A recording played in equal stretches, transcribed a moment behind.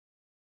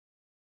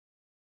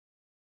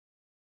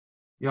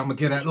Yeah, I'm gonna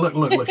get at. Look.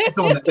 She's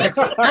doing the X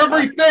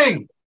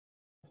everything.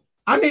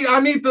 I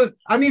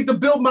need to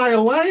build my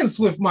alliance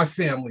with my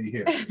family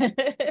here.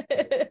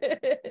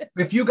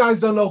 If you guys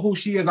don't know who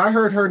she is, I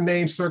heard her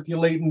name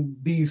circulating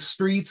these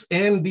streets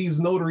and these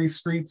notary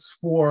streets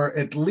for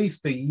at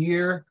least a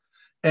year.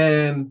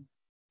 And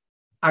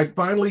I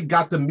finally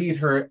got to meet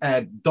her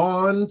at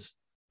Dawn's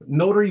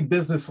Notary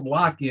Business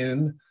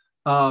Lock-In.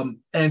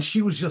 And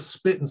she was just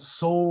spitting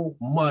so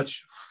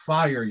much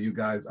fire, you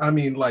guys. I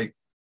mean, like,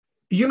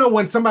 you know,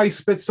 when somebody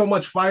spits so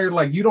much fire,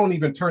 like you don't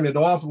even turn it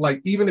off. Like,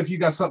 even if you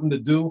got something to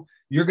do,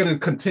 you're going to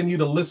continue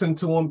to listen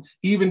to them,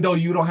 even though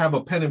you don't have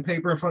a pen and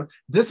paper in front.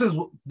 This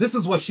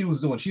is what she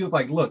was doing. She was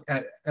like, look,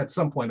 at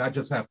some point, I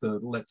just have to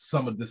let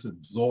some of this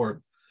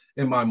absorb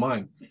in my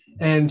mind.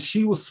 And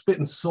she was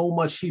spitting so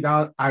much heat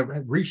out. I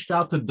reached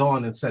out to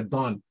Dawn and said,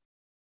 Dawn,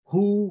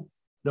 who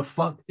the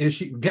fuck is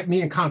she? Get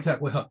me in contact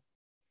with her.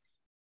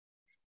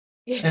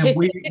 And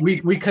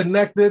we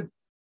connected.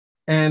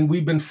 And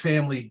we've been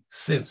family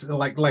since.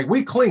 Like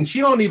we cling.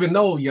 She don't even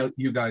know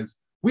you guys.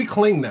 We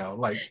cling now.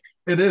 Like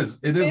it is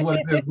what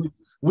it is.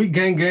 We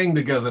gang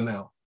together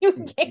now.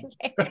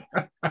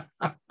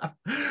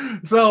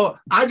 So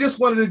I just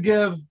wanted to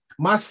give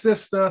my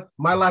sister,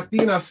 my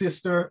Latina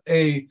sister,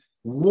 a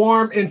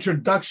warm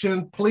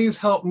introduction. Please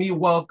help me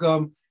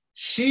welcome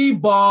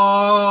SheBoss.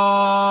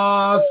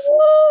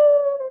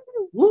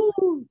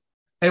 Woo!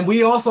 And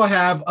we also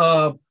have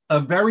a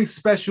very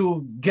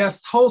special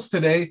guest host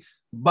today,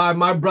 by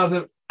my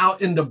brother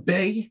out in the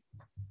Bay,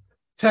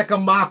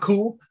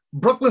 Tekamaku.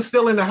 Brooklyn's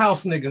still in the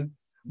house, nigga.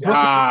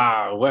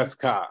 West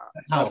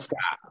Coast.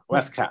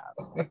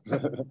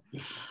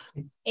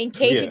 In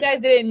case you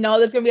guys didn't know,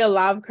 there's gonna be a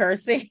lot of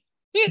cursing.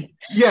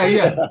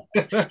 Yeah.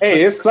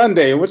 Hey, it's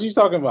Sunday. What are you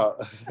talking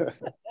about?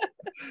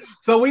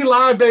 So we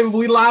live, baby.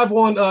 We live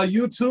on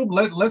YouTube.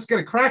 Let's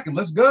get it cracking.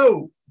 Let's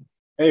go.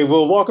 Hey,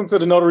 well, welcome to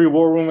the Notary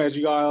War Room. As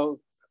you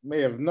all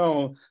may have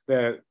known,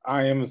 that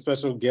I am a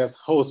special guest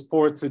host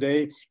for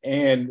today.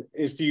 And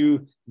if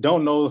you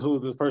don't know who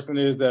the person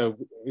is that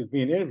is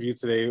being interviewed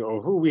today,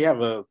 or who we have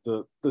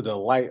the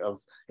delight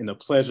of and the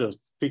pleasure of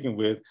speaking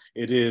with,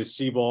 it is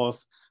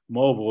SheBoss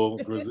Mobile,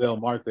 Grizel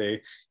Marte.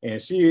 And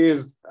she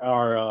is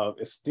our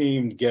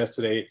esteemed guest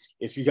today.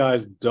 If you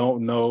guys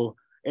don't know,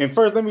 and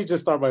first, let me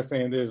just start by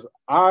saying this.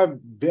 I'm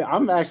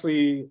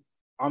delighted,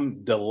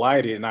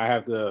 and I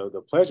have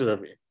the pleasure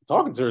of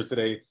talking to her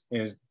today.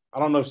 And I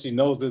don't know if she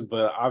knows this,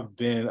 but I've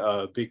been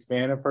a big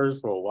fan of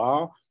hers for a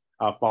while.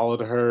 I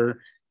followed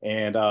her,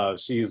 and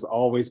she's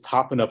always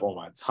popping up on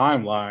my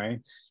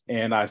timeline,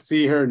 and I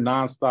see her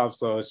nonstop.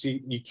 So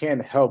you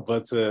can't help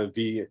but to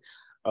be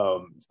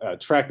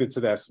attracted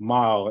to that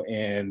smile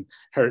and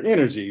her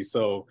energy.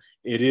 So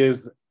it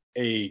is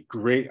a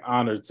great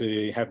honor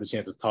to have the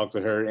chance to talk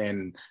to her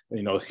and,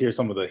 you know, hear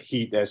some of the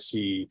heat that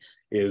she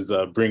is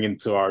bringing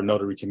to our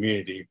notary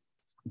community.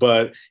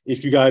 But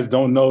if you guys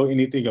don't know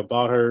anything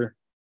about her,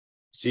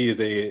 she is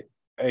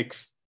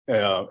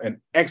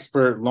an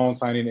expert loan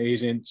signing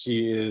agent.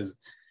 She is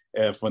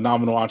a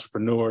phenomenal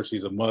entrepreneur.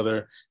 She's a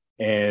mother,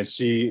 and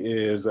she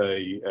is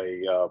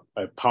a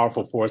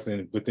powerful force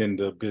within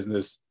the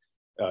business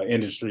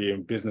industry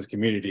and business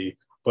community.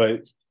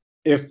 But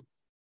if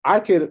I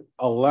could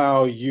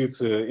allow you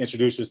to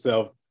introduce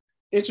yourself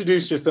to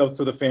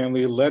the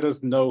family, let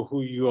us know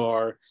who you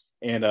are,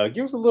 and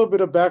give us a little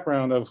bit of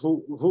background of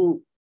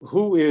who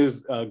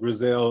is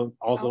Grizel,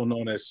 also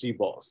known as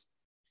SheBoss.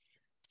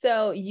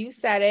 So you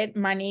said it.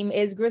 My name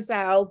is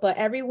Grizel, but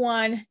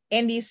everyone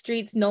in these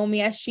streets know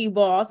me as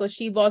SheBoss or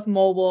SheBoss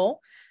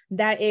Mobile.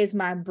 That is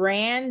my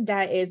brand.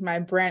 That is my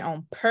brand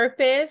on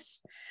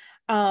purpose.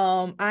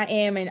 I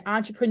am an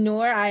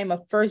entrepreneur. I am a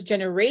first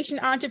generation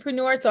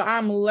entrepreneur. So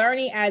I'm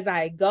learning as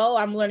I go.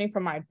 I'm learning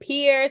from my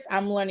peers.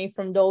 I'm learning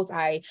from those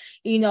I,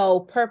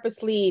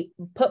 purposely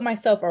put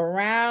myself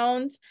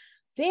around.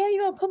 Damn,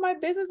 you gonna put my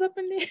business up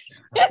in there?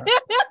 I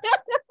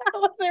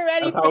wasn't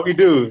ready. That's how we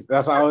do.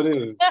 That's how it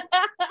is.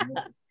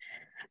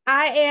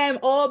 I am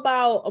all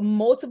about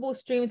multiple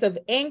streams of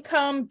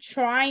income,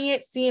 trying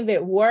it, seeing if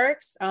it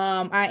works.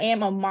 I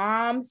am a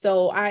mom,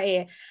 so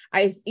I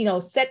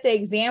set the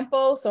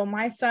example. So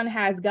my son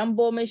has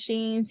gumball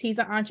machines. He's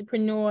an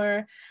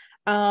entrepreneur.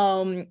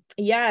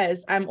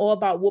 Yes, I'm all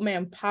about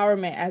woman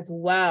empowerment as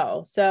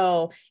well.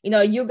 So,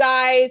 you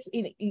guys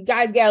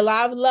get a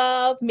lot of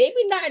love,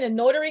 maybe not in the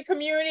notary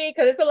community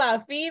because it's a lot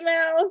of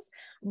females,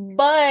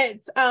 but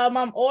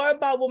I'm all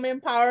about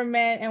woman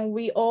empowerment, and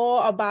we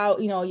all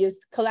about,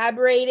 just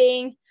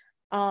collaborating,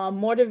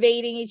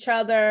 motivating each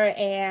other,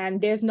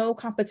 and there's no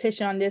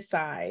competition on this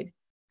side.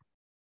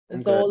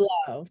 It's all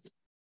love.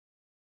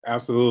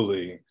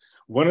 Absolutely.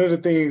 One of the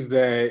things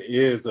that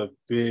is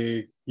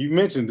you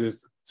mentioned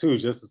this too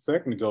just a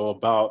second ago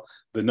about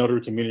the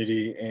notary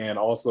community, and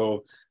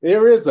also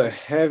there is a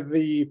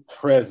heavy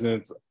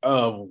presence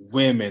of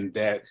women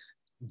that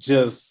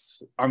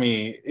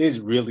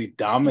it really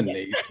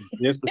dominates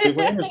this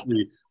particular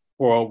industry.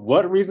 For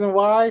what reason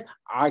why,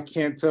 I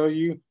can't tell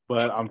you,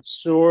 but I'm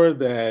sure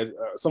that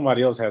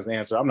somebody else has the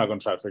answer. I'm not going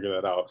to try to figure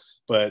that out.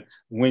 But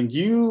when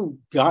you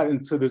got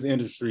into this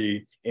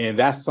industry and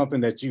that's something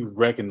that you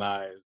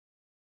recognize,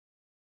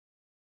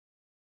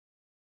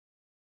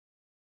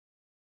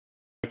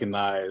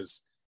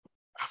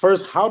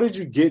 first, how did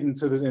you get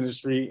into this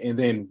industry? And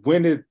then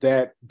when did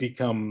that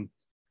become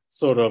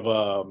sort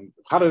of,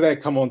 how did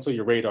that come onto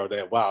your radar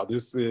that, wow,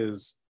 this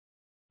is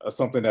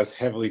something that's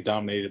heavily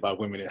dominated by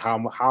women, and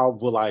how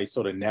will I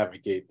sort of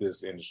navigate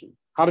this industry?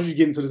 How did you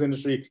get into this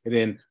industry? And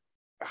then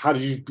how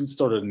did you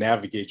sort of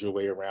navigate your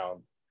way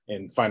around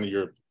and finding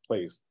your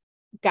place?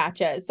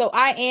 Gotcha. So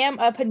I am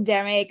a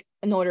pandemic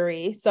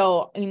notary.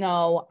 So,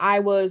 I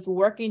was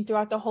working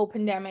throughout the whole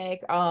pandemic.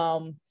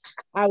 I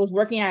was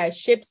working at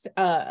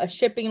a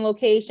shipping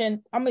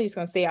location. I'm just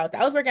going to say out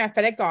there. I was working at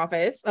FedEx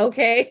office.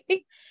 Okay.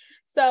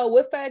 So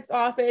with FedEx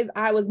office,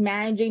 I was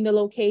managing the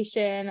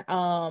location.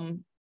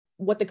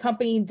 What the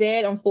company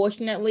did,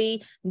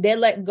 unfortunately, they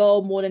let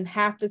go more than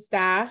half the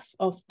staff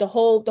of the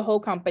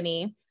whole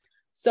company.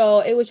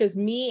 So it was just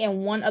me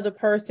and one other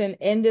person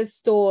in this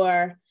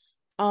store.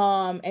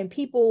 And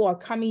people are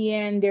coming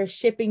in, they're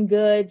shipping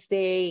goods.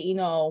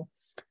 They're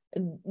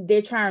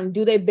trying to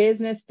do their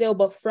business still,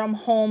 but from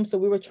home. So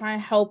we were trying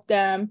to help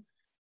them.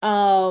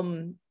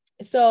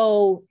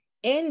 So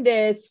in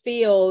this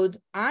field,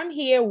 I'm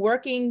here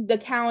working the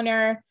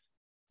counter,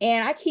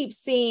 and I keep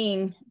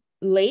seeing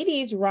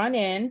ladies run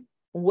in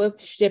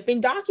with shipping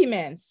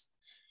documents.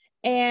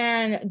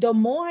 And the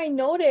more I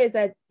notice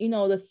that,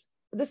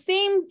 the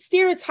same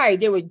stereotype,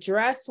 they would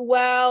dress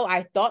well.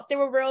 I thought they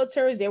were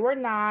realtors. They were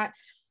not.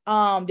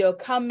 They'll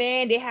come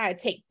in, they had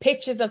to take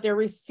pictures of their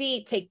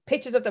receipt, take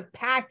pictures of the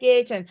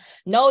package, and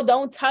no,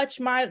 don't touch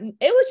it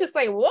was just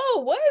like,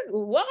 whoa,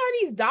 what are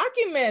these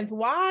documents?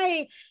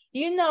 Why,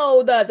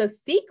 the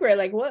secret,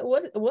 like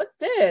what's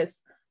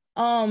this?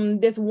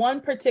 This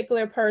one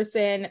particular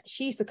person,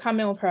 she used to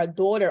come in with her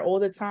daughter all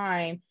the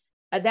time.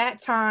 At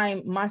that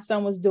time, my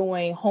son was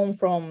doing home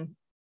from,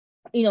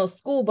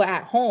 school, but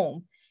at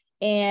home.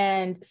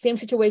 And same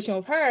situation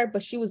with her,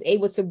 but she was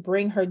able to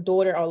bring her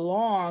daughter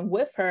along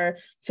with her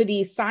to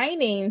these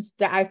signings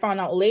that I found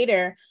out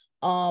later.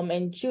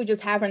 And she was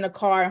just having a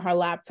car and her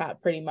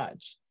laptop pretty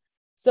much.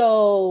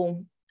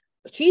 So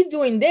she's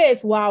doing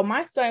this while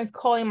my son's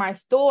calling my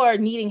store,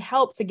 needing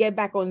help to get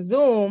back on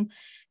Zoom.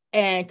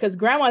 And because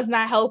grandma's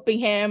not helping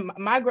him,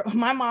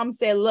 my mom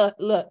said,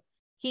 look,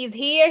 he's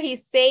here,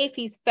 he's safe,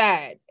 he's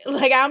fed.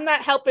 Like, I'm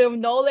not helping him with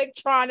no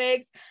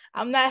electronics.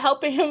 I'm not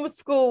helping him with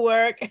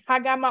schoolwork. I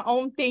got my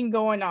own thing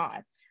going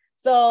on.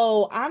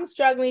 So I'm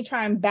struggling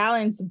trying to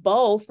balance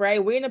both,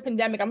 right? We're in a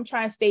pandemic. I'm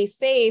trying to stay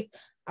safe.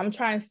 I'm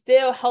trying to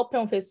still help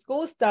him with his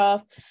school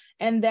stuff.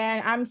 And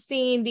then I'm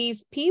seeing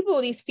these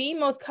people, these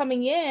females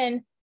coming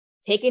in,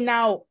 taking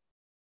out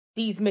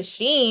these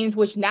machines,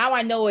 which now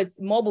I know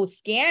it's mobile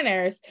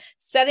scanners,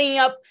 setting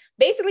up,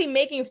 basically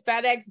making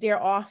FedEx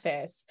their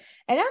office.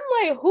 And I'm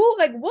like,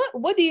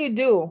 what do you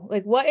do?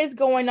 Like, what is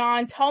going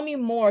on? Tell me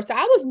more. So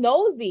I was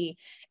nosy,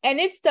 and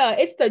it's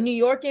the New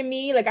York in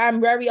me. Like,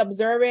 I'm very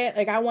observant.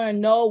 Like, I want to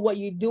know what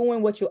you're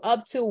doing, what you're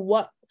up to,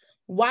 why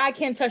I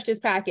can't touch this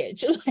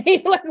package.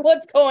 like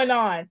what's going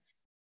on?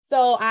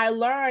 So I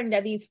learned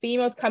that these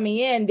females coming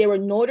in, they were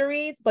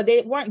notaries, but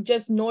they weren't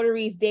just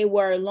notaries. They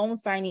were loan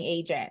signing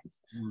agents.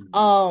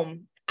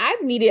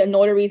 I've needed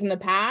notaries in the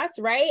past,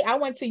 right? I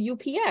went to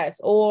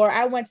UPS or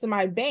I went to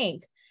my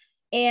bank,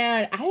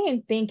 and I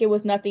didn't think it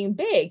was nothing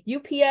big.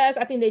 UPS,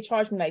 I think they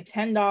charged me like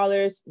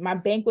 $10. My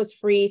bank was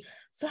free.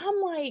 So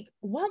I'm like,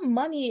 what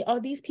money are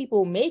these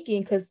people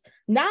making? Because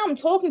now I'm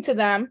talking to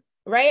them,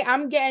 right?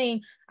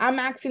 I'm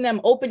asking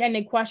them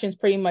open-ended questions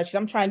pretty much.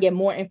 I'm trying to get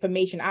more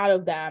information out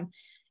of them.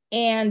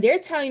 And they're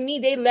telling me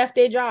they left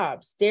their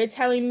jobs. They're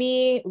telling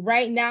me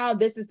right now,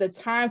 this is the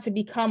time to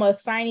become a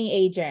signing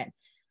agent.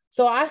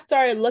 So I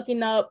started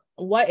looking up,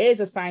 what is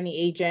a signing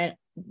agent?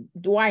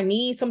 Do I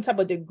need some type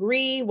of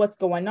degree? What's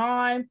going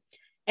on?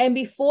 And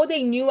before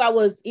they knew I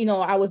was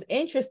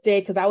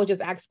interested, because I would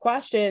just ask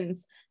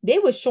questions, they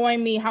were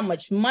showing me how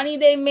much money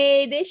they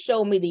made. They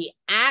showed me the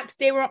apps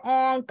they were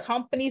on,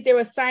 companies they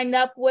were signed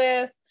up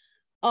with.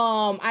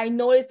 I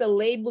noticed the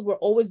labels were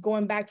always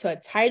going back to a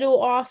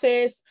title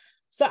office.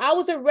 So I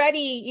was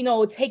already,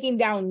 taking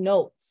down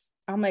notes.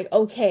 I'm like,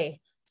 okay,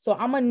 so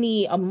I'm going to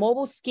need a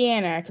mobile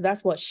scanner, because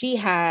that's what she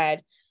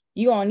had.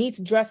 You're going to need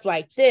to dress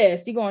like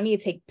this. You're going to need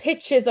to take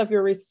pictures of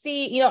your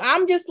receipt.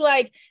 I'm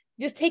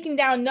just taking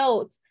down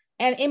notes.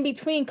 And in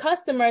between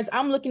customers,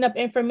 I'm looking up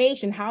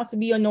information, how to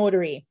be a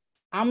notary.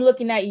 I'm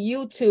looking at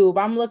YouTube.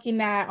 I'm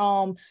looking at,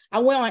 I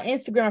went on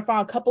Instagram and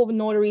found a couple of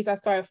notaries I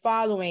started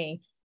following.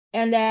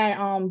 And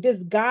then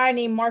this guy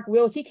named Mark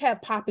Wills, he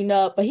kept popping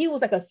up, but he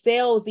was like a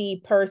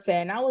salesy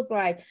person. I was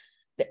like,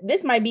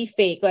 this might be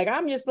fake. Like,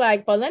 I'm just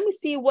like, but let me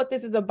see what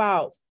this is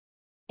about.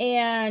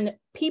 And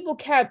people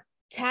kept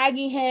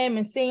tagging him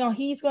and saying, oh,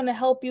 he's going to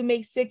help you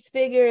make six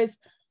figures.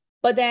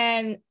 But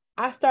then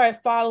I started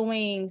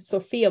following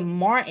Sophia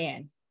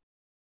Martin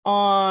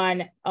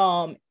on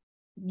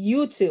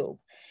YouTube.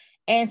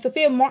 And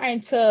Sophia Martin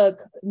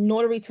took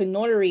Notary to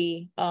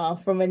Notary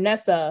from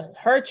Vanessa,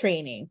 her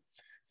training.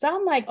 So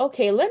I'm like,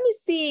 okay, let me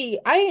see.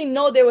 I didn't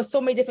know there was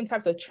so many different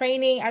types of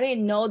training. I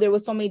didn't know there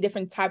was so many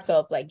different types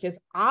of like just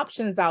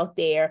options out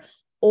there,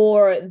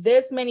 or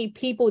this many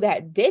people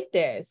that did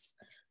this.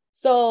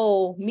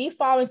 So me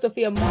following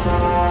Sophia Martin.